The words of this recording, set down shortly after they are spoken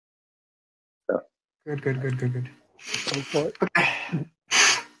Good. Go for it. Okay.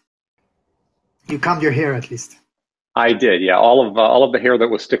 You combed your hair at least. I did, yeah. All of the hair that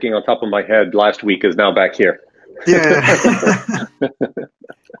was sticking on top of my head last week is now back here. Yeah.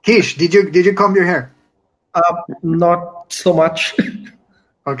 Kish, did you comb your hair? Not so much.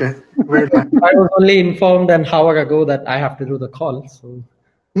 Okay. Weird. I was only informed an hour ago that I have to do the call. So.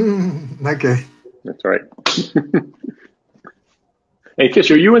 Okay. That's right. Hey,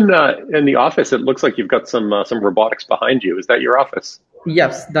 Kish, are you in the office? It looks like you've got some robotics behind you. Is that your office?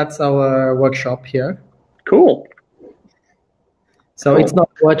 Yes, that's our workshop here. Cool. So It's not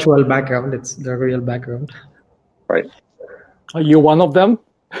virtual background; it's the real background. Right. Are you one of them?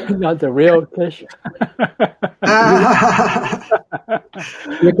 Not the real Kish. You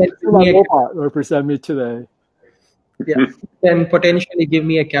can give me robot represent me today. you can potentially give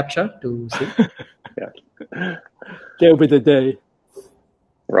me a capture to see. Yeah. There'll be the day.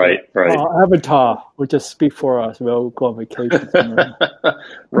 Right. Our avatar will just speak for us. We'll go on vacation.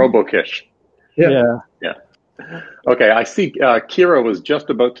 RoboKish. Yeah. Okay, I see Kira was just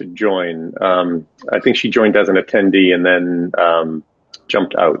about to join. I think she joined as an attendee and then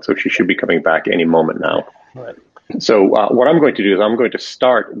jumped out, so she should be coming back any moment now. Right. So what I'm going to do is I'm going to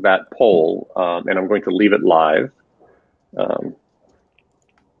start that poll, and I'm going to leave it live. So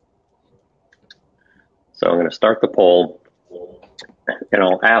I'm going to start the poll, and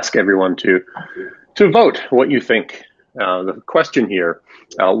I'll ask everyone to vote what you think. The question here,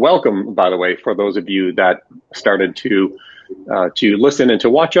 welcome, by the way, for those of you that started to listen and to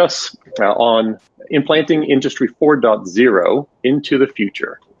watch us on Implanting Industry 4.0 into the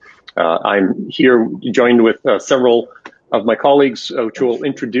future. I'm here joined with several of my colleagues, which we'll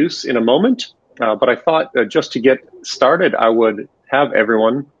introduce in a moment. But I thought just to get started, I would have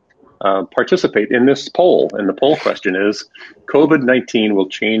everyone participate in this poll. And the poll question is, COVID-19 will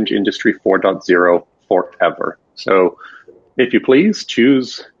change Industry 4.0 forever. So if you please,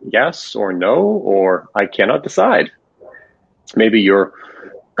 choose yes or no, or I cannot decide. Maybe you're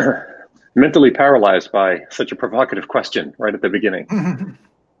mentally paralyzed by such a provocative question right at the beginning.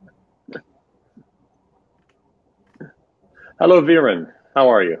 Hello, Viren. How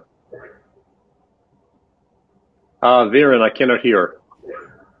are you? Viren, I cannot hear.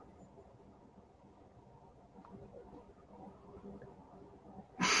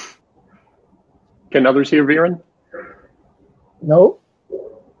 Can others hear Viren? No.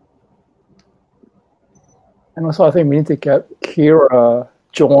 And also, I think we need to get Kira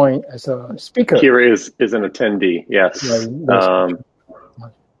join as a speaker. Kira is an attendee, yes.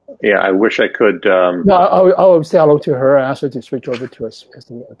 Yeah, I wish I could. No, I will say hello to her and ask her to switch over to us as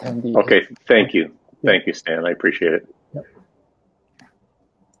the attendee. Okay, thank you. Thank you, Stan. I appreciate it. Yep.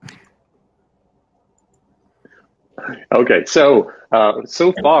 Okay, so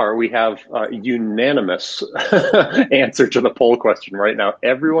far we have a unanimous answer to the poll question right now.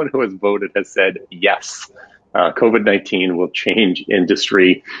 Everyone who has voted has said yes, COVID-19 will change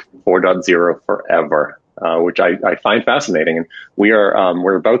Industry 4.0 forever, which I find fascinating. And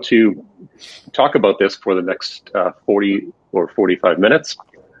we're about to talk about this for the next 40 or 45 minutes.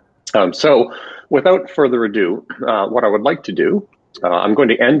 So without further ado, what I would like to do, I'm going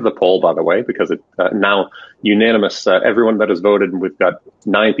to end the poll, by the way, because it's now unanimous. Everyone that has voted, and we've got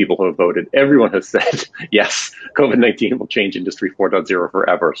 9 people who have voted, everyone has said, yes, COVID-19 will change Industry 4.0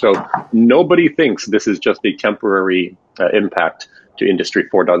 forever. So nobody thinks this is just a temporary impact to Industry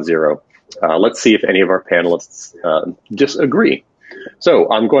 4.0. Let's see if any of our panelists disagree. So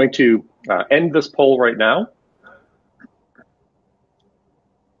I'm going to end this poll right now.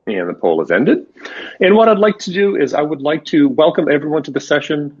 And the poll is ended. And what I'd like to do is I would like to welcome everyone to the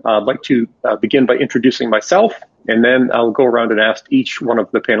session. I'd like to begin by introducing myself, and then I'll go around and ask each one of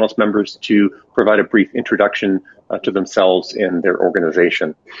the panelist members to provide a brief introduction to themselves and their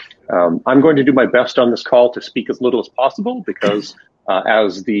organization. I'm going to do my best on this call to speak as little as possible because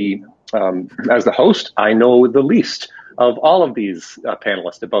as the host, I know the least of all of these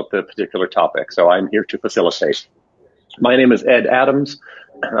panelists about the particular topic, so I'm here to facilitate. My name is Ed Adams.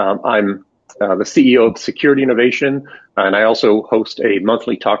 I'm the CEO of Security Innovation, and I also host a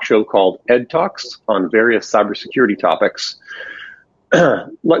monthly talk show called EdTalks on various cybersecurity topics.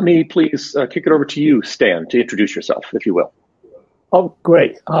 Let me please kick it over to you, Stan, to introduce yourself, if you will. Oh,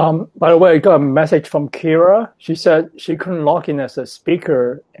 great. By the way, I got a message from Kira. She said she couldn't log in as a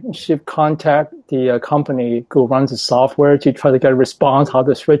speaker. She contacted the company who runs the software to try to get a response how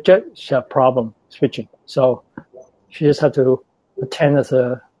to switch it. She had a problem switching. So she just had to attend as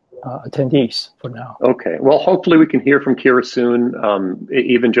a attendees for now. Okay. Well, hopefully we can hear from Kira soon,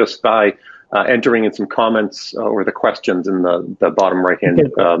 even just by entering in some comments or the questions in the bottom right-hand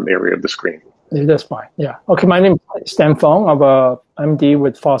area of the screen. That's fine. Yeah. Okay. My name is Stan Fung. I'm a MD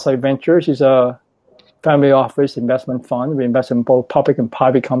with FarSight Ventures. It's a family office investment fund. We invest in both public and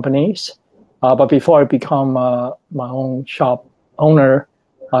private companies. But before I become my own shop owner,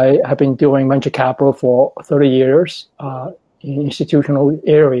 I have been doing venture capital for 30 years in institutional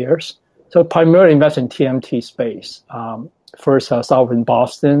areas. So primarily invest in TMT space. First started in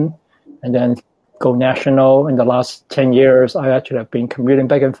Boston and then go national. In the last 10 years, I actually have been commuting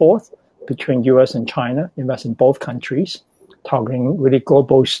back and forth between US and China, invest in both countries, targeting really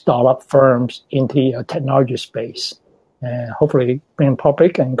global startup firms in the technology space. And hopefully bring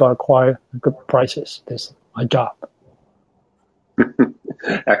public and go acquire good prices. That's my job.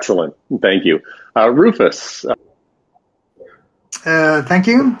 Excellent. Thank you. Rufus. Thank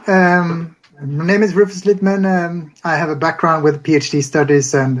you. My name is Rufus Lidman. I have a background with PhD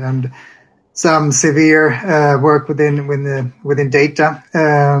studies and some severe work within data.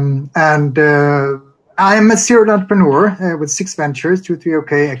 I'm a serial entrepreneur with 6 ventures, 2, 3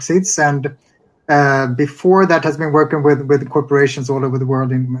 OK exits. And before that has been working with corporations all over the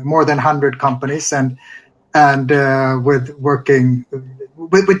world in more than 100 companies and with working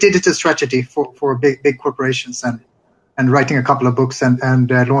with digital strategy for big corporations and writing a couple of books and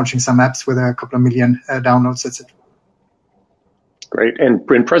launching some apps with a couple of million downloads, etc. Great. And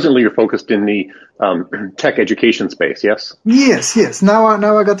presently you're focused in the tech education space, yes? Yes. Now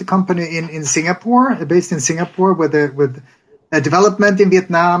I got the company in Singapore, based in Singapore, with development in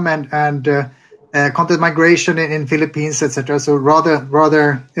Vietnam and content migration in Philippines, etc. So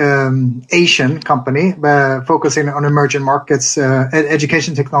rather Asian company, focusing on emerging markets,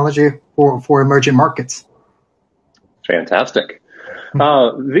 education technology for emerging markets. Fantastic.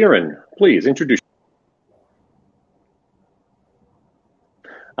 Viren, please introduce.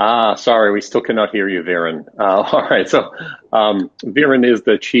 Sorry, we still cannot hear you, Viren. All right, so Viren is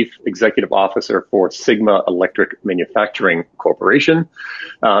the Chief Executive Officer for Sigma Electric Manufacturing Corporation,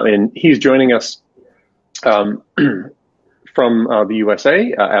 and he's joining us from the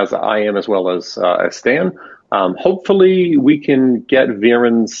USA, as I am, as well as Stan. Hopefully, we can get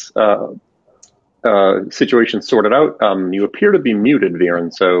Viren's situation sorted out. You appear to be muted,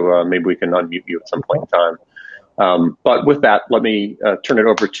 Viren, so maybe we can unmute you at some point in time. But with that, let me turn it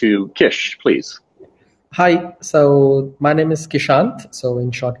over to Kish, please. Hi, so my name is Kishant, so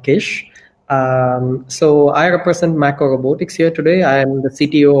in short, Kish. So I represent Macco Robotics here today. I am the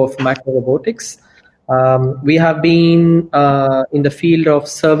CTO of Macco Robotics. We have been in the field of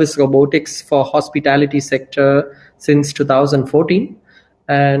service robotics for hospitality sector since 2014.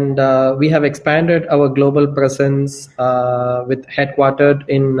 And we have expanded our global presence with headquartered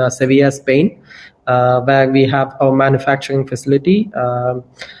in Sevilla, Spain, where we have our manufacturing facility.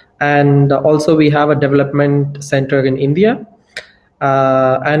 And also we have a development center in India.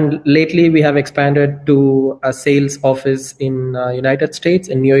 And lately we have expanded to a sales office in United States,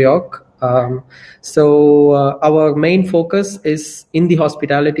 in New York. So our main focus is in the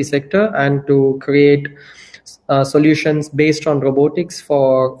hospitality sector and to create solutions based on robotics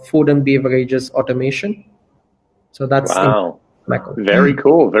for food and beverages automation. So that's wow. Very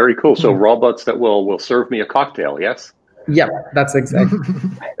cool. Very cool. So robots that will serve me a cocktail, yes? Yeah, that's exactly.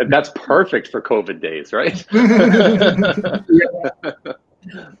 That's perfect for COVID days, right?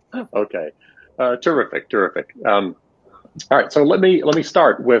 Okay. Terrific. All right. So let me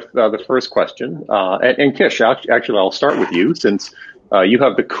start with the first question. And Kish, actually, I'll start with you since you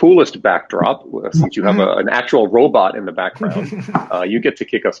have the coolest backdrop, since you have an actual robot in the background. You get to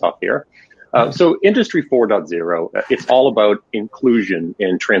kick us off here. So Industry 4.0, it's all about inclusion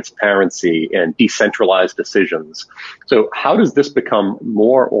and transparency and decentralized decisions. So how does this become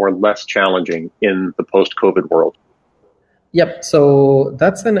more or less challenging in the post-COVID world? Yep. So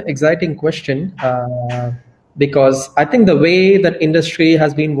that's an exciting question because I think the way that industry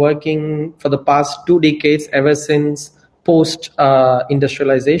has been working for the past 2 decades, ever since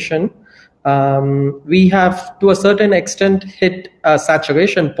post-industrialization, we have to a certain extent hit a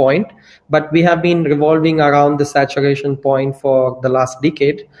saturation point, but we have been revolving around the saturation point for the last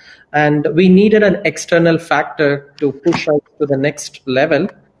decade. And we needed an external factor to push us to the next level.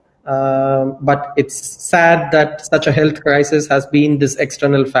 But it's sad that such a health crisis has been this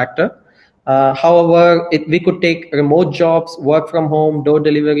external factor. However, we could take remote jobs, work from home, door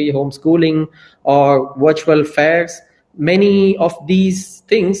delivery, homeschooling, or virtual fairs. Many of these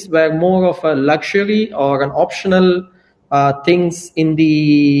things were more of a luxury or an optional things in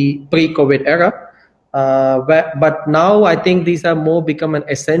the pre-COVID era. But now I think these have more become an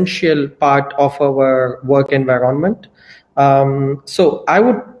essential part of our work environment. So I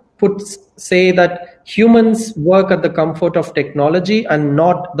would say that humans work at the comfort of technology and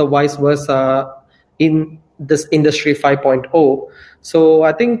not the vice versa in this industry 5.0. So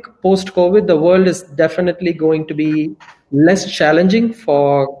I think post-COVID, the world is definitely going to be less challenging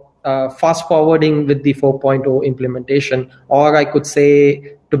for fast forwarding with the 4.0 implementation, or I could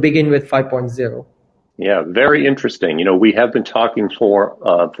say to begin with 5.0. Yeah, very interesting. You know, we have been talking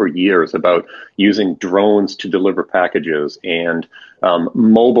for years about using drones to deliver packages and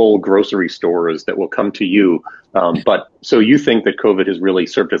mobile grocery stores that will come to you. But so you think that COVID has really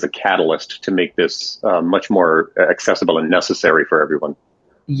served as a catalyst to make this much more accessible and necessary for everyone?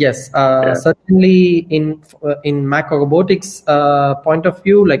 Yes, certainly in Macco Robotics point of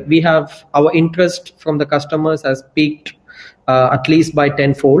view, like we have our interest from the customers has peaked at least by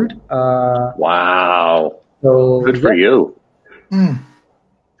tenfold. Wow. So, good for you.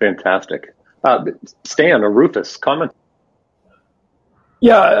 Fantastic. Stan or Rufus, comment.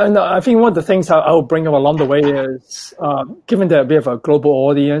 Yeah, and I think one of the things I'll bring up along the way is, given that we have a global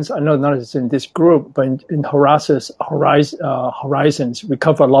audience, I know not just in this group, but in Horasis, Horizons, we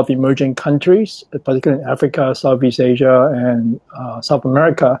cover a lot of emerging countries, particularly in Africa, Southeast Asia, and South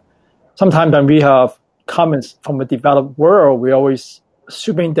America. Sometimes when we have comments from a developed world, we always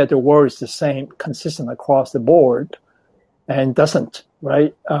assuming that the world is the same, consistent across the board, and doesn't,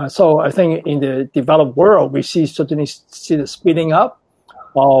 right? So I think in the developed world, we certainly see the speeding up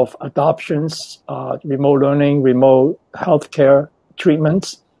of adoptions, remote learning, remote healthcare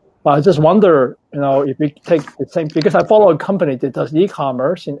treatments. But I just wonder, if we take the same, because I follow a company that does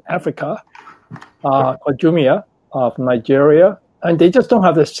e-commerce in Africa, called Jumia, from Nigeria, and they just don't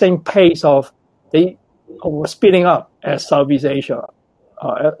have the same pace of speeding up as Southeast Asia,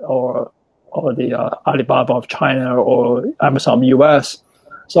 or the Alibaba of China or Amazon US.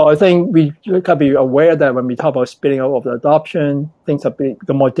 So I think we got to be aware that when we talk about speeding up of the adoption, things have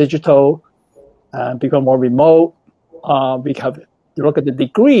become more digital and become more remote. We have to look at the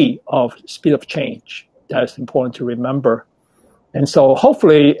degree of speed of change. That's important to remember. And so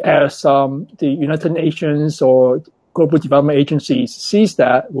hopefully as the United Nations or global development agencies sees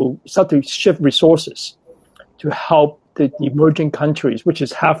that, we'll start to shift resources to help the emerging countries, which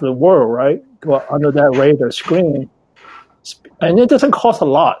is half the world, right, go under that radar screen. And it doesn't cost a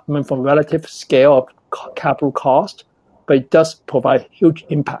lot, from relative scale of capital cost, but it does provide huge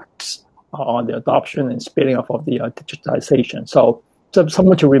impacts on the adoption and speeding up of the digitization. So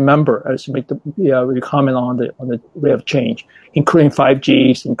something to remember as you make we comment on the rate of change, including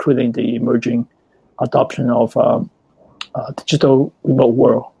 5Gs, including the emerging adoption of digital remote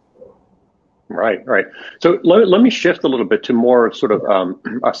world. Right. So let me shift a little bit to more sort of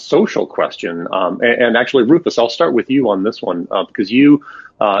a social question. And actually, Rufus, I'll start with you on this one because you,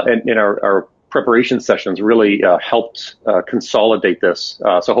 in our preparation sessions, really helped consolidate this.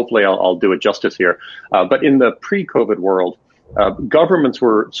 So hopefully I'll do it justice here. But in the pre-COVID world, governments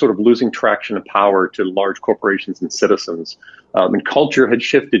were sort of losing traction and power to large corporations and citizens. And culture had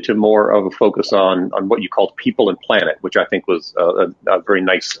shifted to more of a focus on what you called people and planet, which I think was a very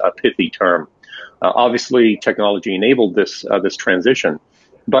nice, pithy term. Obviously, technology enabled this transition.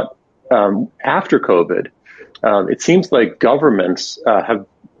 But after COVID, it seems like governments have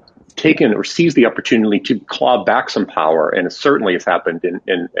taken or seized the opportunity to claw back some power. And it certainly has happened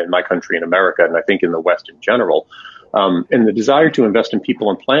in my country, in America, and I think in the West in general. And the desire to invest in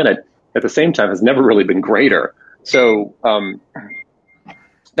people and planet at the same time has never really been greater. So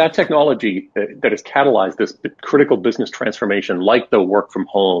that technology that has catalyzed this critical business transformation, like the work from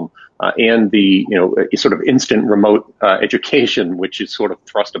home and the sort of instant remote education, which is sort of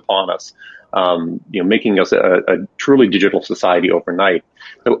thrust upon us, making us a truly digital society overnight.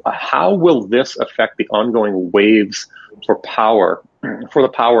 So how will this affect the ongoing waves for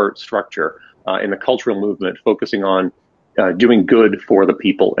the power structure in the cultural movement, focusing on doing good for the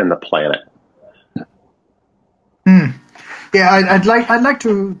people and the planet? Yeah, I'd like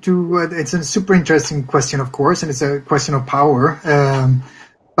to. It's a super interesting question, of course, and it's a question of power,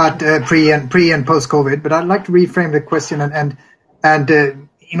 but pre and post COVID. But I'd like to reframe the question, and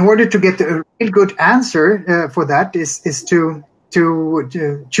in order to get a real good answer for that is to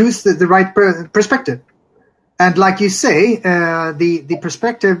choose the right perspective. And like you say, the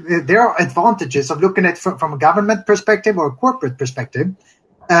perspective, there are advantages of looking at it from a government perspective or a corporate perspective.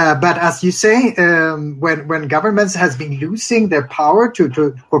 But as you say, when governments has been losing their power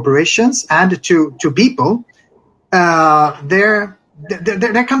to corporations and to people, there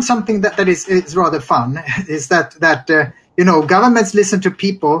comes something that is rather fun. Is that governments listen to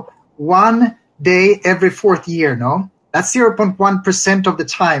people 1 day every fourth year. No, that's 0.1% of the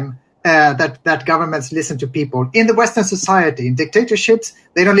time that governments listen to people. In the Western society, in dictatorships,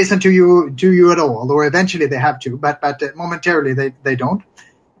 they don't listen to you at all, or eventually they have to, but momentarily they don't.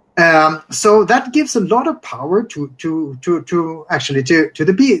 So that gives a lot of power to the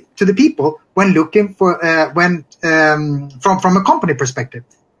people when looking for from a company perspective,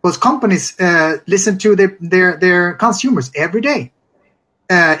 because companies listen to their consumers every day.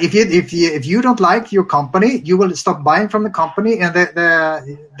 If you don't like your company, you will stop buying from the company, and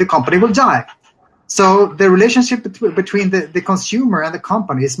the company will die. So the relationship between the consumer and the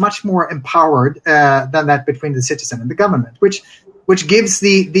company is much more empowered than that between the citizen and the government, which gives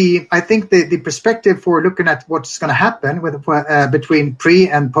I think the perspective for looking at what's going to happen between pre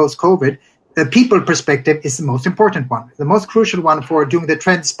and post COVID. The people perspective is the most important one, the most crucial one for doing the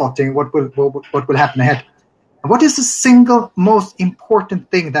trend spotting. What will happen ahead? What is the single most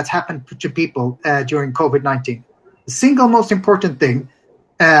important thing that's happened to people during COVID-19? The single most important thing,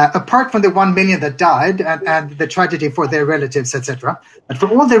 apart from the 1 million that died and the tragedy for their relatives, etc., but for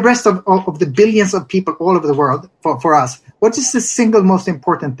all the rest of the billions of people all over the world, for us, what is the single most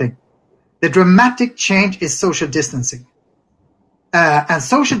important thing? The dramatic change is social distancing. And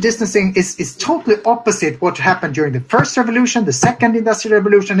social distancing is totally opposite what happened during the first revolution, the second industrial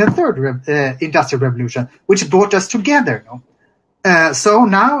revolution, and the third industrial revolution, which brought us together. So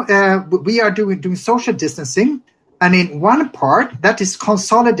now we are doing social distancing, and in one part that is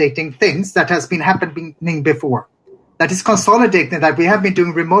consolidating things that has been happening before. That is consolidating that we have been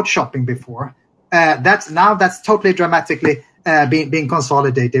doing remote shopping before. That's totally dramatically being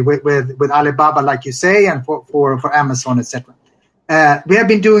consolidated with Alibaba, like you say, and for Amazon, etc. We have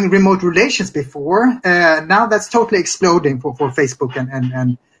been doing remote relations before. Now that's totally exploding for Facebook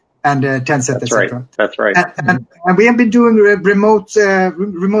and Tencent, etc. That's right. And we have been doing remote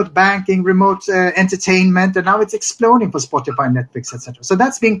banking, remote entertainment, and now it's exploding for Spotify, Netflix, etc. So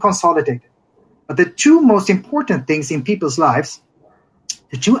that's being consolidated. But the two most important things in people's lives,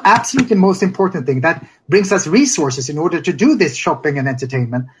 the two absolutely most important things that brings us resources in order to do this shopping and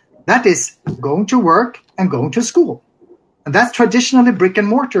entertainment, that is going to work and going to school. And that's traditionally brick and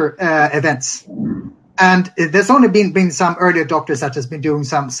mortar events. And there's only been some early adopters that has been doing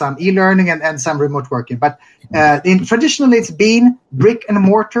some e-learning and some remote working. But traditionally, it's been brick and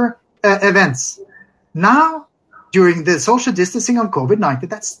mortar events. Now, during the social distancing on COVID-19,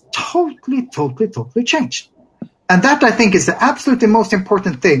 that's totally changed. And that, I think, is the absolutely most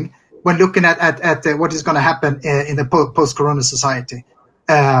important thing when looking at what is going to happen in the post-corona society.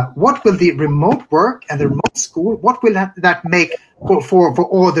 What will the remote work and the remote school, what will that make for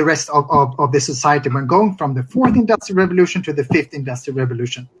all the rest of the society when going from the fourth industrial revolution to the fifth industrial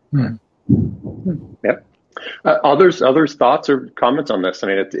revolution? Yep. Others thoughts or comments on this? I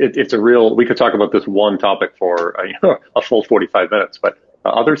mean, it's a real, we could talk about this one topic for a full 45 minutes, but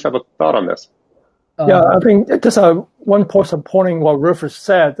others have a thought on this. Yeah, I think just one point supporting what Rufus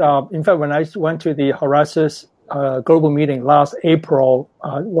said. In fact, when I went to the Horasis global meeting last April,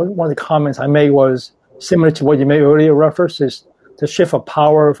 one of the comments I made was similar to what you made earlier, Rufus, is the shift of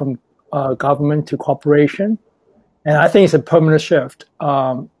power from government to corporation. And I think it's a permanent shift.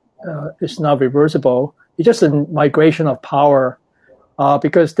 It's not reversible. It's just a migration of power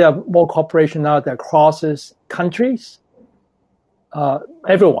because there are more corporations now that crosses countries.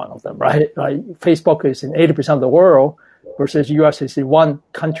 Every one of them, right? Like Facebook is in 80% of the world versus US is in one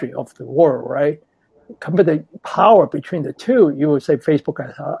country of the world, right? Compare the power between the two, you would say Facebook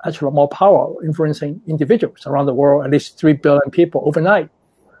has actually more power influencing individuals around the world, at least 3 billion people overnight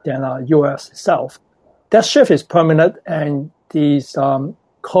than US itself. That shift is permanent, and these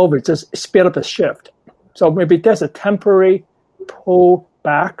COVID just speed up the shift. So maybe there's a temporary pull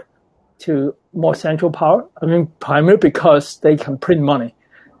back to more central power. I mean, primarily because they can print money.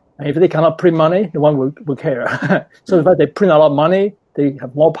 And if they cannot print money, no one will care. So in fact, they print a lot of money, they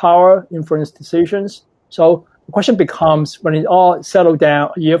have more power, influence decisions. So the question becomes, when it all settled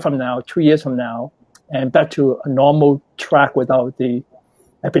down a year from now, 2 years from now, and back to a normal track without the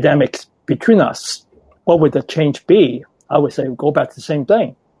epidemics between us, what would the change be? I would say go back to the same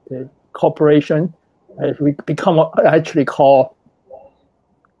thing. The corporation, we become what I actually call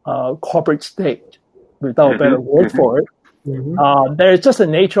corporate state, without a better word for it. There is just a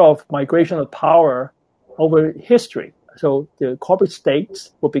nature of migration of power over history. So the corporate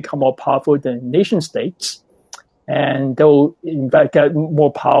states will become more powerful than nation states, and they will in fact get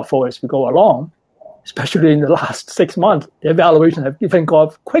more powerful as we go along, especially in the last 6 months. The evaluations have even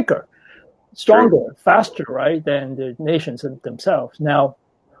gone quicker, stronger, faster, right, than the nations themselves. Now,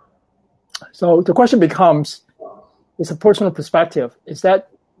 so the question becomes, it's a personal perspective. Is that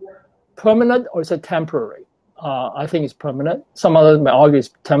permanent or is it temporary? I think it's permanent. Some others may argue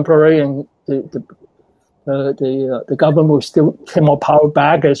it's temporary, and the government will still take more power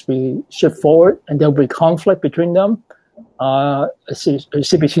back as we shift forward, and there'll be conflict between them.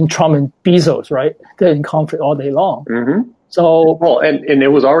 See between Trump and Bezos, right? They're in conflict all day long. Mm-hmm. So well, and it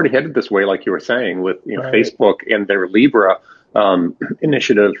was already headed this way, like you were saying, with right. Facebook and their Libra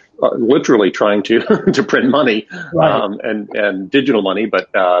initiative, literally trying to to print money right. and digital money,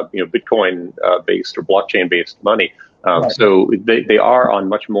 but Bitcoin based or blockchain based money. Right. So they are on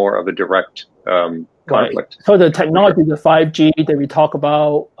much more of a direct conflict. Right. So the technology, the 5G that we talk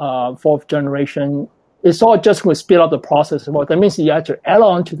about, fourth generation, it's all just going to speed up the process. Well, that means you have to add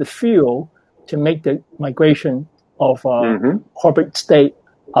on to the fuel to make the migration of corporate state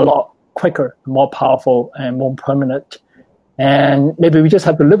a lot quicker, more powerful, and more permanent. And maybe we just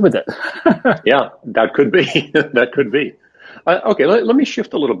have to live with it. Yeah, that could be. That could be. Okay, let me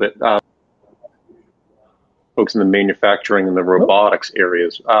shift a little bit. Folks in the manufacturing and the robotics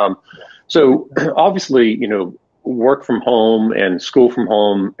areas. So obviously, work from home and school from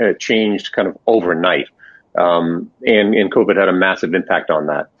home changed kind of overnight. And COVID had a massive impact on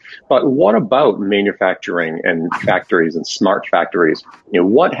that. But what about manufacturing and factories and smart factories?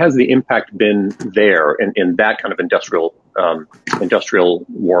 What has the impact been there in that kind of industrial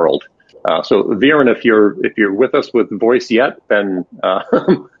world? So Viren, if you're with us with voice yet, then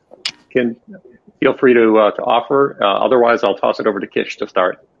can feel free to offer. Otherwise, I'll toss it over to Kish to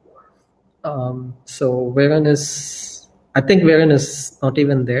start. So Viren I think Viren is not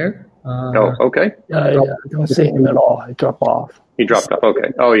even there. Okay. I don't see him at all. He dropped off. He dropped off.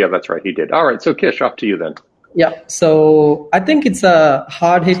 Okay. Oh, yeah, that's right. He did. All right. So Kish, up to you then. Yeah. So I think it's a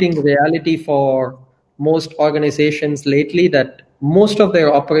hard-hitting reality for most organizations lately that most of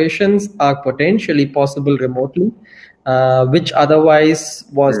their operations are potentially possible remotely, which otherwise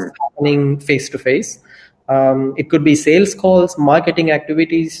was happening face-to-face. It could be sales calls, marketing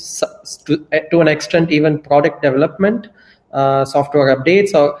activities, to an extent, even product development, software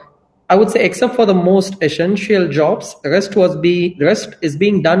updates, or I would say, except for the most essential jobs, the rest is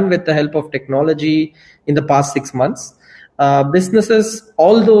being done with the help of technology in the past 6 months. Businesses,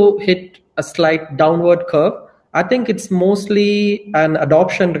 although hit a slight downward curve, I think it's mostly an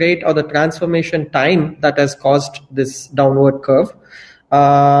adoption rate or the transformation time that has caused this downward curve.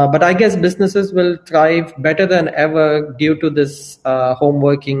 But I guess businesses will thrive better than ever due to this home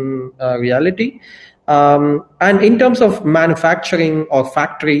working reality. And in terms of manufacturing or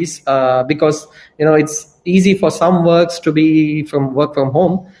factories, because it's easy for some works to be work from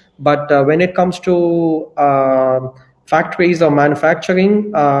home, but when it comes to factories or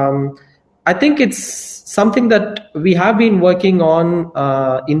manufacturing, I think it's something that we have been working on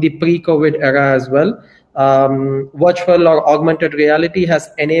in the pre-COVID era as well. Virtual or augmented reality has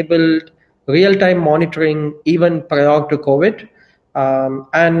enabled real-time monitoring even prior to COVID.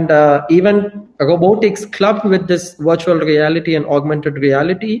 And even robotics clubbed with this virtual reality and augmented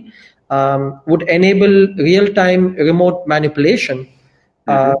reality would enable real-time remote manipulation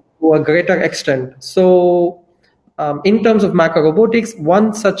to a greater extent. So in terms of Macco robotics,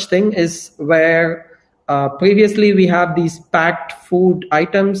 one such thing is where previously we have these packed food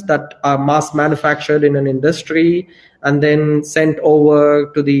items that are mass manufactured in an industry and then sent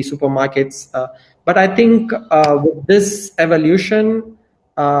over to the supermarkets. But I think with this evolution,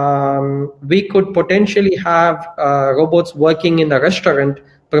 we could potentially have robots working in the restaurant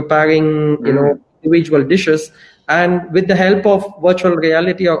preparing, individual dishes. And with the help of virtual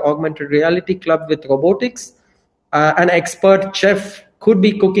reality or augmented reality clubbed with robotics, an expert chef could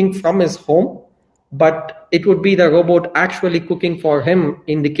be cooking from his home, but it would be the robot actually cooking for him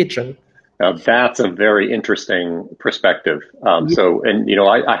in the kitchen. Now, that's a very interesting perspective. So,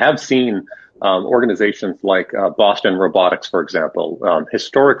 I have seen organizations like Boston Robotics, for example.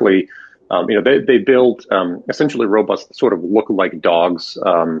 Historically, they build essentially robots that sort of look like dogs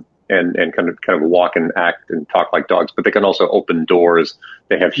and kind of walk and act and talk like dogs, but they can also open doors.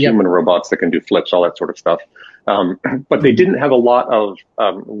 They have human robots that can do flips, all that sort of stuff. But they didn't have a lot of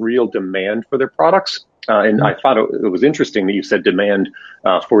real demand for their products. And I thought it was interesting that you said demand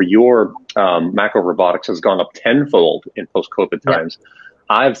for your Macco robotics has gone up tenfold in post-COVID times.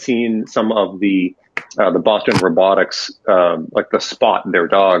 I've seen some of the Boston Robotics, like the Spot, their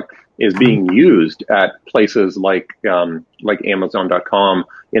dog, is being used at places like Amazon.com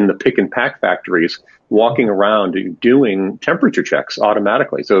in the pick and pack factories, walking around doing temperature checks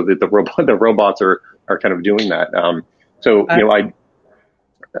automatically. So that the robots are kind of doing that. I'm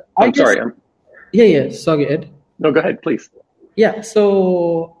sorry. Sorry, Ed. No, go ahead, please. Yeah.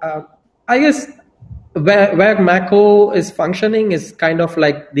 So I guess where Macco is functioning is kind of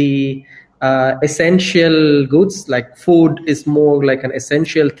like the essential goods, like food is more like an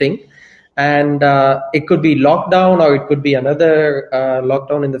essential thing. And it could be lockdown or it could be another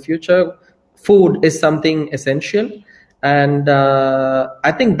lockdown in the future. Food is something essential. And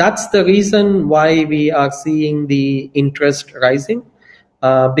I think that's the reason why we are seeing the interest rising,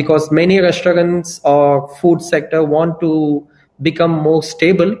 because many restaurants or food sector want to become more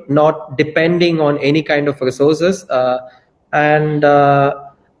stable, not depending on any kind of resources. And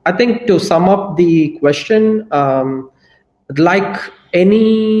I think to sum up the question, like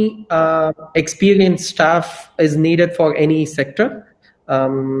any experienced staff is needed for any sector,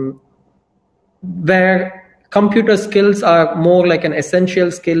 where computer skills are more like an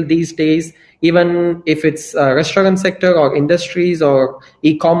essential skill these days, even if it's restaurant sector or industries or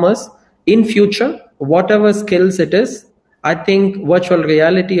e-commerce. In future, whatever skills it is, I think virtual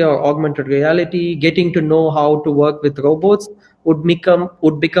reality or augmented reality, getting to know how to work with robots would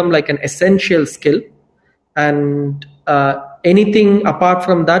become like an essential skill. And anything apart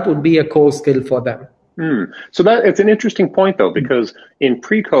from that would be a core skill for them. So that it's an interesting point, though, because in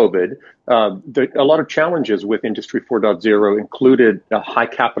pre-COVID, a lot of challenges with Industry 4.0 included high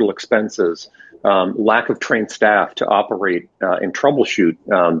capital expenses, lack of trained staff to operate and troubleshoot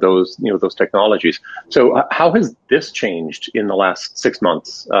those technologies. So how has this changed in the last 6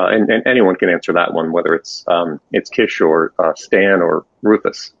 months? And anyone can answer that one, whether it's Kish or Stan or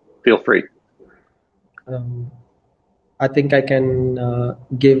Rufus. Feel free. I think I can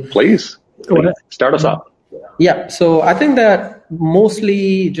give. Please. Start us off. Yeah, so I think that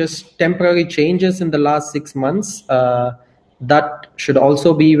mostly just temporary changes in the last 6 months. That should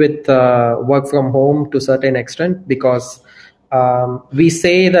also be with work from home to a certain extent, because we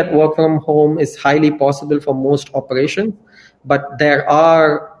say that work from home is highly possible for most operations, but there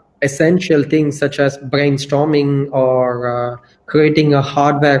are essential things such as brainstorming or creating a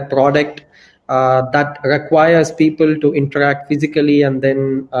hardware product that requires people to interact physically and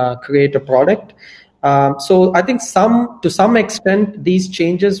then create a product. So I think to some extent, these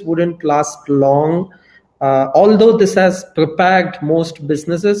changes wouldn't last long, although this has prepared most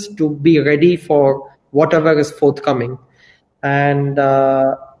businesses to be ready for whatever is forthcoming. And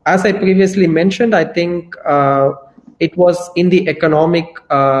as I previously mentioned, I think it was in the economic,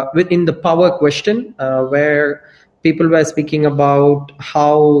 within the power question, where people were speaking about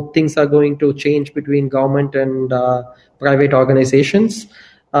how things are going to change between government and private organizations.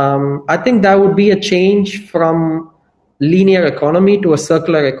 I think that would be a change from linear economy to a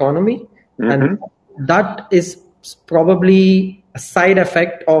circular economy. And that is probably a side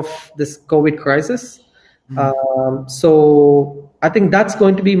effect of this COVID crisis. So I think that's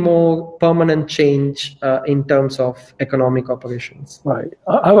going to be more permanent change in terms of economic operations. Right.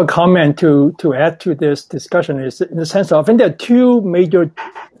 I have a comment to add to this discussion, is in the sense of, I think there are two major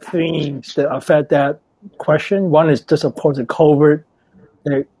themes that affect that question. One is just, of course, the COVID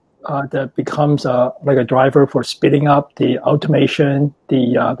that becomes like a driver for speeding up the automation,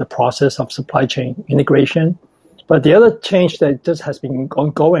 the process of supply chain integration. But the other change that just has been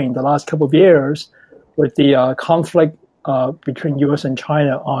ongoing the last couple of years with the conflict between U.S. and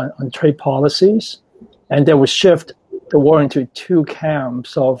China on trade policies, and that will shift the war into two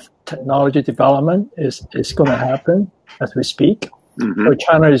camps of technology development is going to happen as we speak. So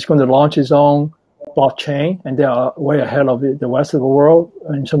China is going to launch its own blockchain, and they are way ahead of the rest of the world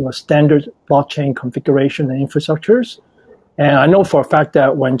in terms of standard blockchain configuration and infrastructures. And I know for a fact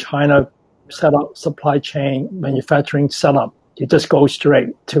that when China set up supply chain manufacturing setup, it just goes straight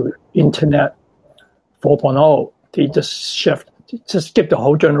to Internet 4.0. They just skip the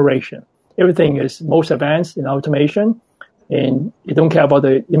whole generation. Everything is most advanced in automation, and you don't care about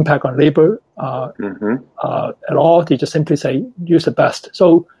the impact on labor at all. They just simply say, use the best.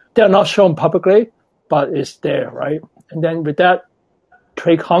 So they're not shown publicly, but it's there, right? And then with that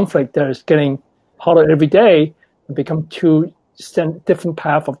trade conflict that is getting harder every day, it become two different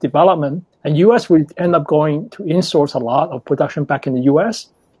paths of development. And U.S. will end up going to insource a lot of production back in the U.S.,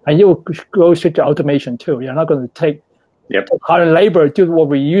 and you will go straight to automation too. You're not going to take hard labor, do what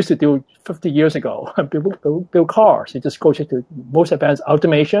we used to do 50 years ago, build cars. You just go straight to most advanced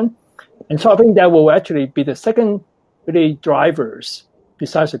automation. And so I think that will actually be the second really drivers,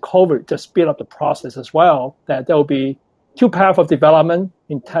 besides the COVID, to speed up the process as well, that there will be two paths of development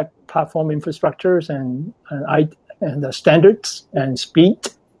in tech platform infrastructures and the standards and speed,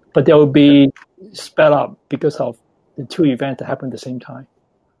 but they will be sped up because of the two events that happen at the same time.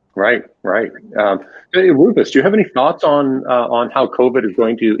 Right. Rufus, do you have any thoughts on how COVID is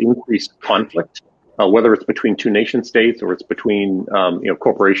going to increase conflict, whether it's between two nation states or it's between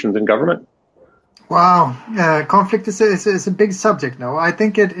corporations and government? Wow, conflict is a big subject. No, I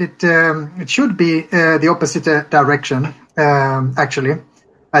think it should be the opposite direction. Actually,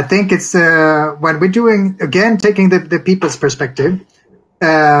 I think it's when we're doing again taking the people's perspective.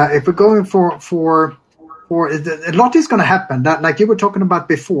 If we're going for a lot is going to happen. That, like you were talking about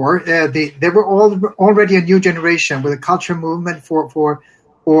before, there were already a new generation with a culture movement for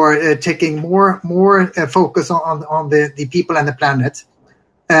taking more focus on the people and the planet.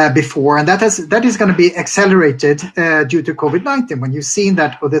 Before, and that is going to be accelerated due to COVID-19. When you've seen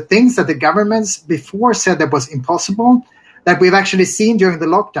that, or the things that the governments before said that was impossible, that we've actually seen during the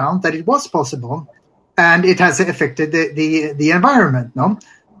lockdown that it was possible, and it has affected the environment. No,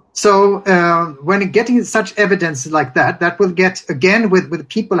 so when getting such evidence like that will get again with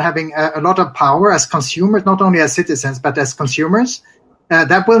people having a lot of power as consumers, not only as citizens but as consumers,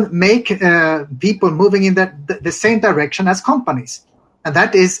 that will make people moving in the same direction as companies. And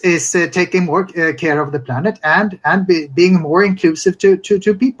that is taking more care of the planet and being more inclusive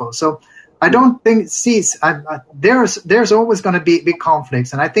to people. So I don't think there's always going to be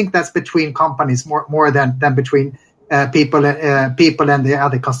conflicts, and I think that's between companies more than between people and the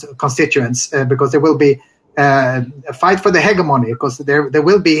other constituents, because there will be a fight for the hegemony, because there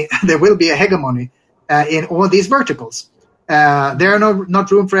will be a hegemony in all these verticals. There are not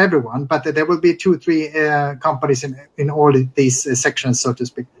room for everyone, but there will be 2-3 companies in all these sections, so to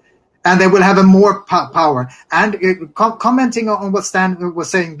speak, and they will have a more power. And commenting on what Stan was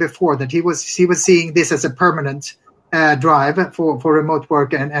saying before, that he was seeing this as a permanent drive for remote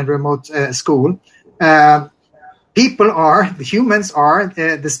work and remote school. Humans are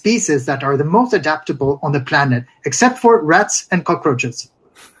the species that are the most adaptable on the planet, except for rats and cockroaches.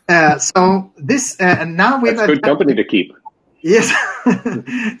 So this and now we've that's good company to keep. Yes.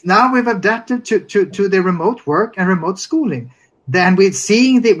 Now we've adapted to the remote work and remote schooling. Then we're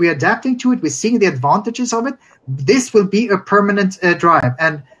adapting to it. We're seeing the advantages of it. This will be a permanent drive,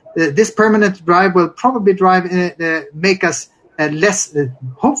 and this permanent drive will probably make us less,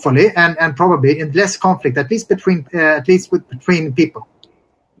 hopefully, and probably in less conflict, at least between people.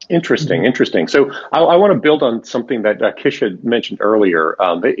 Interesting. So I want to build on something that Kish had mentioned earlier.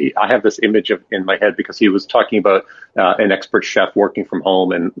 I have this image in my head because he was talking about an expert chef working from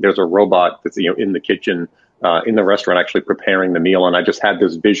home, and there's a robot that's in the kitchen in the restaurant actually preparing the meal. And I just had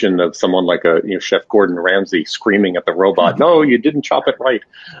this vision of someone like Chef Gordon Ramsay screaming at the robot, "No, you didn't chop it right."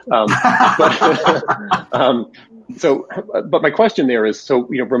 But my question there is, so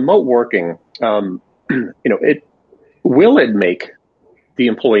remote working, will it make the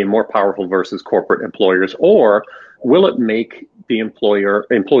employee more powerful versus corporate employers, or will it make the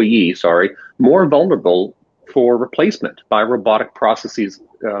employee more vulnerable for replacement by robotic processes,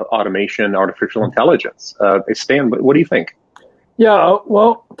 automation, artificial intelligence? Stan, what do you think? Yeah,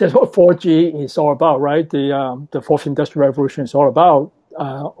 well, that's what 4G is all about, right? The fourth industrial revolution is all about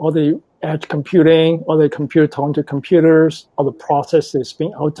all the edge computing, all the computer talking to computers, all the processes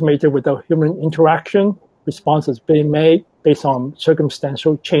being automated without human interaction, responses being made based on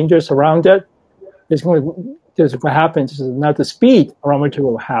circumstantial changes around it. What happens is not the speed around which it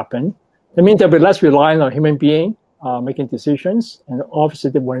will happen. It means there'll be less reliant on a human being making decisions. And obviously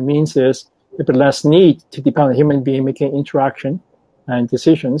what it means is there'll be less need to depend on a human being making interaction and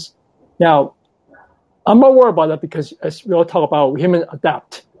decisions. Now, I'm not worried about that because as we all talk about, humans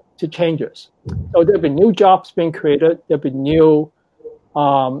adapt to changes. So there'll be new jobs being created. There'll be new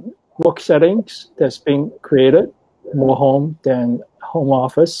work settings that's being created, more home than home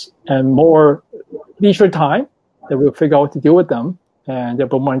office, and more leisure time that we'll figure out what to do with them. And there'll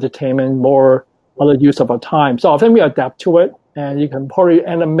be more entertainment, more other use of our time. So I think we adapt to it, and you can probably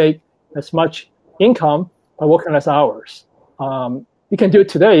end up make as much income by working less hours. You can do it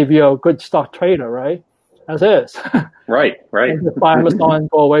today if you're a good stock trader, right? As is. Right. And if Amazon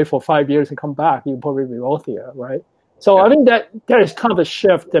go away for 5 years and come back, you'll probably be wealthier, right? So I think that there is kind of a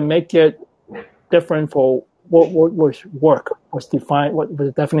shift that make it different for what was work, what's defined, what was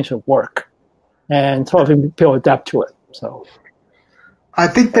the definition of work, and so I think people adapt to it. So I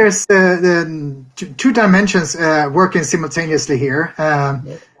think there's two dimensions working simultaneously here,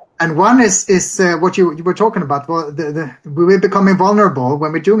 and one is what you were talking about. Well, we're becoming vulnerable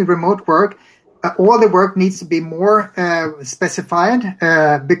when we're doing remote work. All the work needs to be more specified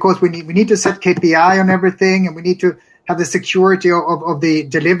because we need to set KPI on everything, and we need to have the security of the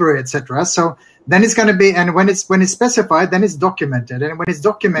delivery, etc. So then it's going to be, and when it's specified, then it's documented, and when it's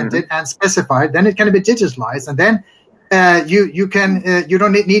documented and specified, then it can be digitalized, and then you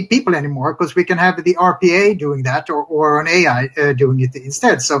don't need people anymore because we can have the RPA doing that or an AI doing it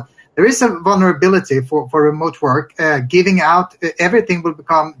instead. So there is a vulnerability for remote work, giving out everything will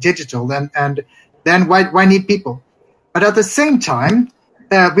become digital, and then why need people? But at the same time,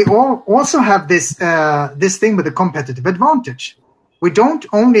 we also have this thing with the competitive advantage. We don't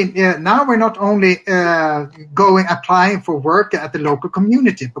only now we're not only applying for work at the local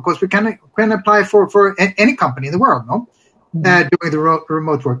community, because we can apply for any company in the world, no? Doing the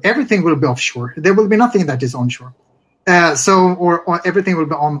remote work. Everything will be offshore. There will be nothing that is onshore. Or everything will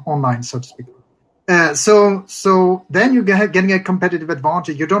be online, so to speak. So then you're getting a competitive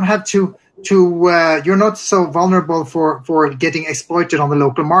advantage. You don't have to you're not so vulnerable for getting exploited on the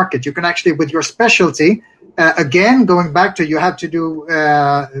local market. You can actually, with your specialty, again, going back to, you have to do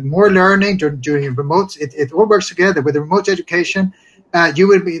more learning during remote. It all works together with the remote education. You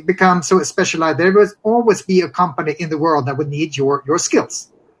will become so specialized. There will always be a company in the world that would need your skills.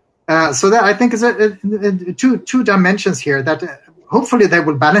 So that, I think, is two dimensions here that hopefully they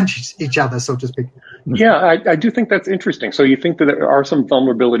will balance each other, so to speak. Yeah, I do think that's interesting. So you think that there are some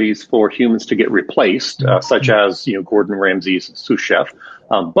vulnerabilities for humans to get replaced, such as Gordon Ramsay's sous chef,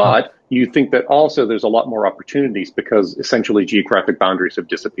 but you think that also there's a lot more opportunities because essentially geographic boundaries have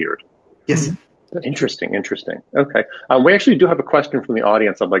disappeared. Yes. Interesting. Okay. We actually do have a question from the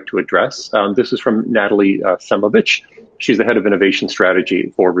audience I'd like to address. This is from Natalie Semovich. She's the head of innovation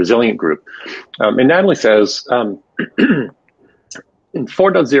strategy for Resilient Group. And Natalie says, in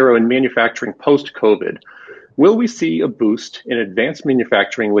 4.0 in manufacturing post-COVID, will we see a boost in advanced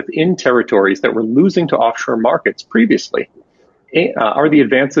manufacturing within territories that were losing to offshore markets previously? Are the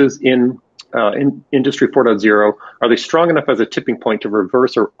advances in Industry 4.0, are they strong enough as a tipping point to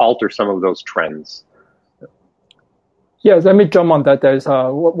reverse or alter some of those trends? Yes, let me jump on that. There's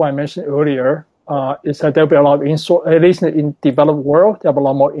what I mentioned earlier, is that there'll be a lot of at least in developed world, there'll be a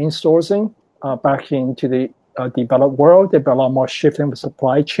lot more insourcing back into the developed world. There'll be a lot more shifting of the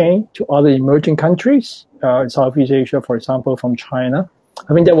supply chain to other emerging countries, in Southeast Asia, for example, from China.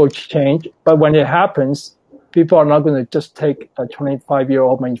 I mean, that will change, but when it happens, people are not going to just take a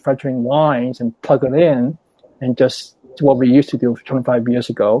 25-year-old manufacturing lines and plug it in and just do what we used to do 25 years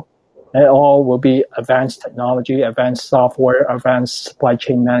ago. It all will be advanced technology, advanced software, advanced supply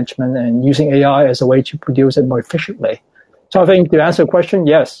chain management, and using AI as a way to produce it more efficiently. So I think to answer the question,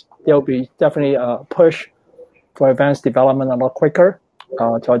 yes, there will be definitely a push for advanced development a lot quicker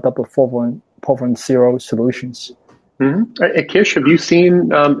to adopt the 4.0 solutions. Mm-hmm. Kish, have you seen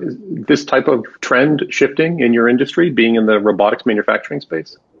this type of trend shifting in your industry, being in the robotics manufacturing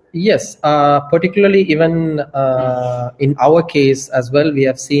space? Yes, particularly even in our case as well, we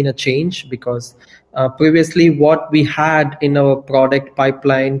have seen a change because previously what we had in our product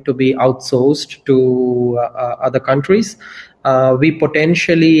pipeline to be outsourced to other countries, we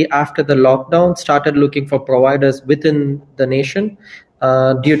potentially, after the lockdown, started looking for providers within the nation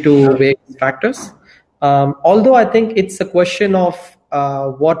due to various factors. Although I think it's a question of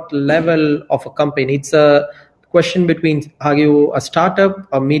what level of a company. It's a question between, are you a startup,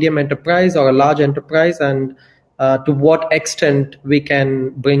 a medium enterprise, or a large enterprise, and to what extent we can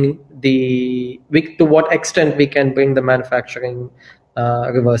bring the manufacturing,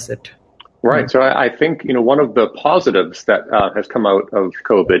 reverse it. Right. So I think, one of the positives that has come out of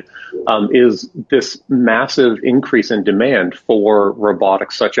COVID is this massive increase in demand for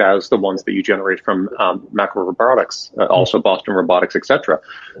robotics, such as the ones that you generate from Macco Robotics, also Boston Robotics, etc.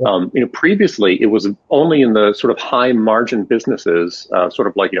 Previously, it was only in the sort of high margin businesses, sort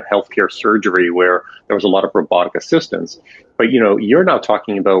of like healthcare surgery, where there was a lot of robotic assistance. But you're now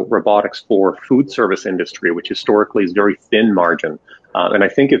talking about robotics for food service industry, which historically is very thin margin. And I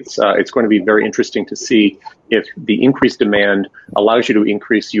think it's going to be very interesting to see if the increased demand allows you to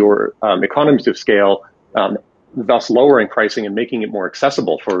increase your economies of scale, thus lowering pricing and making it more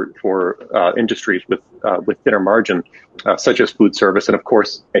accessible for industries with thinner margin, such as food service and, of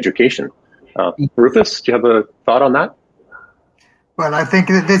course, education. Rufus, do you have a thought on that? Well, I think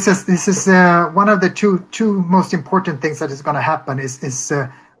this is one of the two most important things that is going to happen is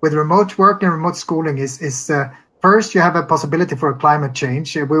with remote work and remote schooling is first, you have a possibility for a climate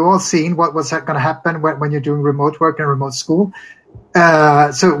change. We've all seen what was going to happen when you're doing remote work and remote school.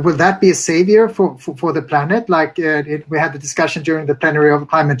 So will that be a savior for the planet? Like we had the discussion during the plenary of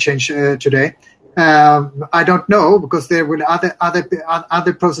climate change today. I don't know, because there will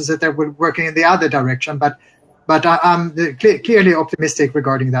other processes that were working in the other direction. But I'm clearly optimistic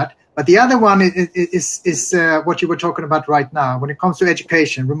regarding that. But the other one is what you were talking about right now when it comes to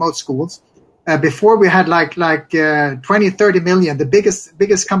education, remote schools. Before we had like 20, 30 million, the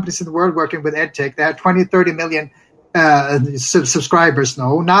biggest companies in the world working with EdTech, they had 20, 30 million subscribers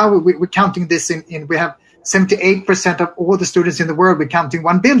now. We're counting this in we have 78% of all the students in the world, we're counting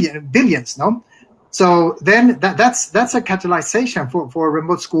 1 billions, no? So then that's a catalyzation for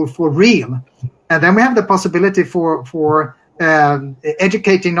remote school for real. And then we have the possibility for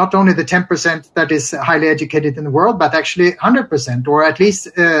educating not only the 10% that is highly educated in the world, but actually 100%, or at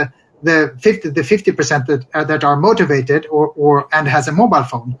least the 50% that are motivated and has a mobile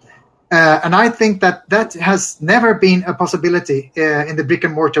phone. And I think that has never been a possibility in the brick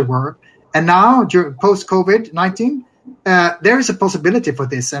and mortar world. And now, post COVID-19, there is a possibility for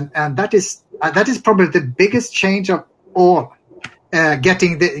this, and that is probably the biggest change of all.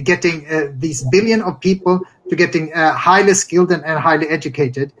 Getting these billion of people to getting highly skilled and highly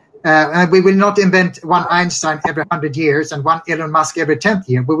educated. And we will not invent one Einstein every 100 years and one Elon Musk every 10th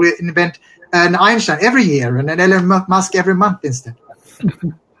year. We will invent an Einstein every year and an Elon Musk every month instead.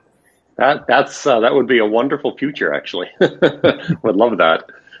 That would be a wonderful future, actually. Would love that.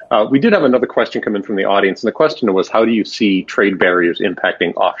 We did have another question come in from the audience, and the question was, how do you see trade barriers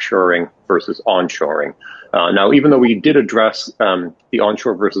impacting offshoring versus onshoring? Now, even though we did address the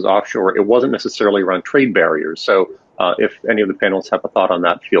onshore versus offshore, it wasn't necessarily around trade barriers. So if any of the panelists have a thought on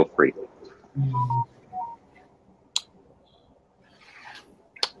that, feel free.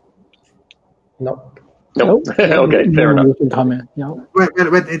 No. Nope. Okay, fair enough. Comment. No. Well,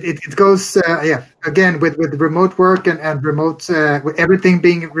 it goes again with remote work and remote with everything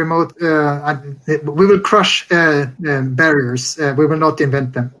being remote. We will crush barriers. We will not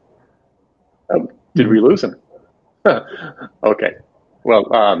invent them. Did we lose him? Okay.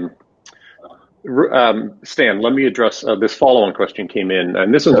 Well, Stan, let me address this follow-on question came in,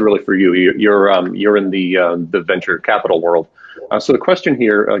 and this one's really for you. You're in the venture capital world. So the question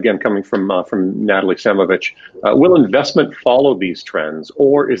here, again, coming from Natalie Samovich, will investment follow these trends,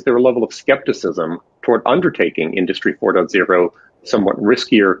 or is there a level of skepticism toward undertaking Industry 4.0, somewhat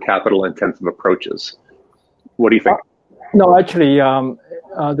riskier, capital-intensive approaches? What do you think? No, actually,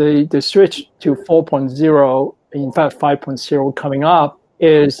 the switch to 4.0, in fact 5.0 coming up,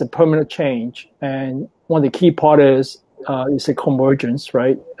 is a permanent change. And one of the key part is a convergence,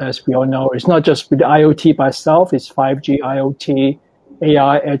 right? As we all know, it's not just with the IoT by itself, it's 5G, IoT,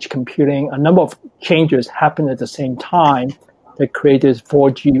 AI, edge computing. A number of changes happen at the same time that create this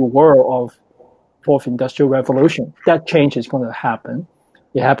 4G world of fourth industrial revolution. That change is going to happen.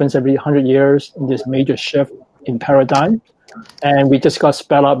 It happens every 100 years in this major shift in paradigm. And we just got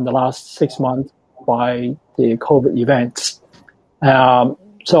sped up in the last 6 months by the COVID events.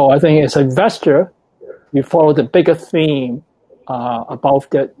 So I think as an investor, you follow the bigger theme about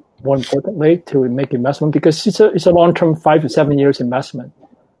that, more importantly, to make investment, because it's a long-term 5 to 7 years investment.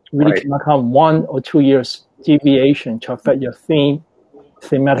 You really cannot have 1 or 2 years deviation to affect your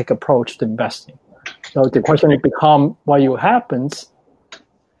thematic approach to investing. So the question will become, what happens,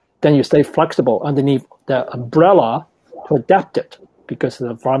 then you stay flexible underneath the umbrella to adapt it, because of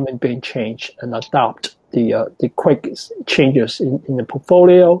the environment being changed, and adopt the quick changes in the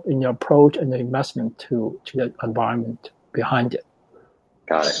portfolio, in your approach, and the investment to the environment behind it.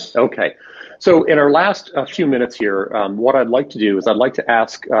 Got it. Okay. So in our last few minutes here, what I'd like to do is I'd like to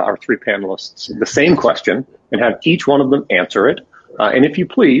ask our 3 panelists the same question and have each one of them answer it. And if you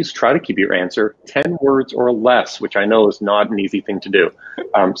please, try to keep your answer 10 words or less, which I know is not an easy thing to do.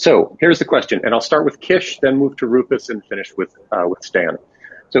 So here's the question, and I'll start with Kish, then move to Rufus, and finish with Stan.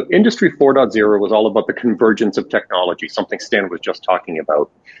 So Industry 4.0 was all about the convergence of technology, something Stan was just talking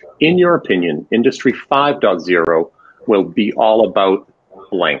about. In your opinion, Industry 5.0 will be all about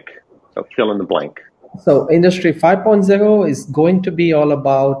blank. So fill in the blank. So Industry 5.0 is going to be all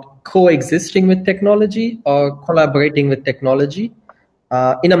about coexisting with technology or collaborating with technology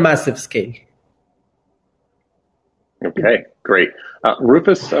in a massive scale. Okay, great.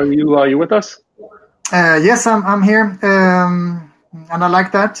 Rufus, are you with us? Yes, I'm here. And I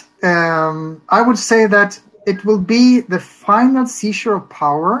like that. I would say that it will be the final seizure of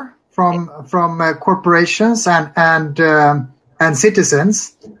power from corporations and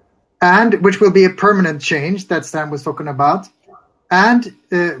citizens, and which will be a permanent change that Stan was talking about, and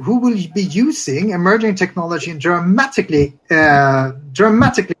who will be using emerging technology in dramatically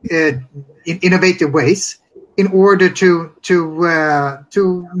innovative ways in order to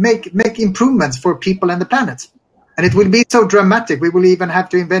make improvements for people and the planet. And it will be so dramatic, we will even have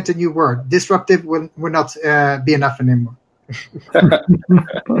to invent a new word. Disruptive will not be enough anymore.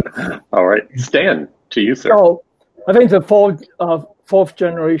 All right. Stan, to you, sir. So I think the fourth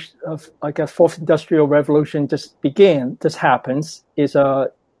generation of, fourth industrial revolution just happens. It's a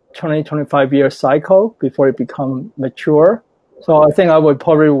 20-25 year cycle before it become mature. So I think I would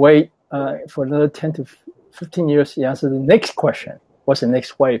probably wait for another 10 to 15 years to answer the next question. What's the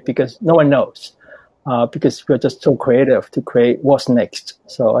next wave? Because no one knows. Because we're just so creative to create what's next.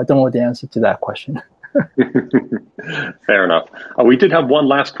 So I don't know the answer to that question. Fair enough. We did have one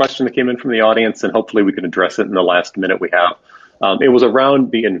last question that came in from the audience, and hopefully we can address it in the last minute we have. It was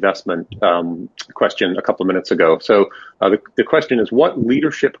around the investment question a couple of minutes ago. So the question is, what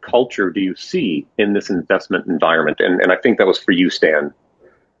leadership culture do you see in this investment environment? And I think that was for you, Stan.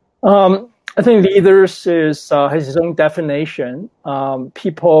 I think leaders has its own definition.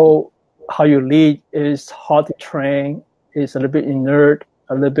 People, how you lead is hard to train, is a little bit inert,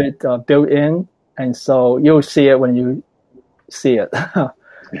 a little bit built in. And so you'll see it when you see it.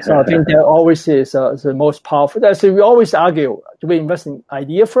 So I think there always is the most powerful. So we always argue, do we invest in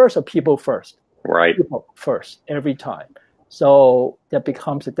idea first or people first? Right. People first, every time. So that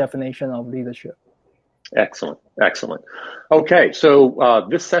becomes the definition of leadership. Excellent. Excellent. Okay, so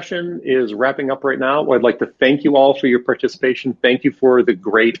this session is wrapping up right now. I'd like to thank you all for your participation. Thank you for the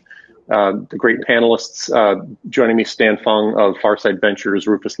great panelists joining me, Stan Fung of FarSight Ventures,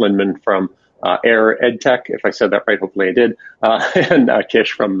 Rufus Lidman from AIAR EdTech, if I said that right, hopefully I did, and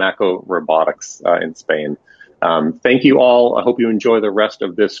Kish from Macco Robotics in Spain. Thank you all. I hope you enjoy the rest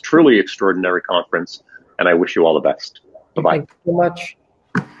of this truly extraordinary conference, and I wish you all the best. Bye-bye. Thank you so much.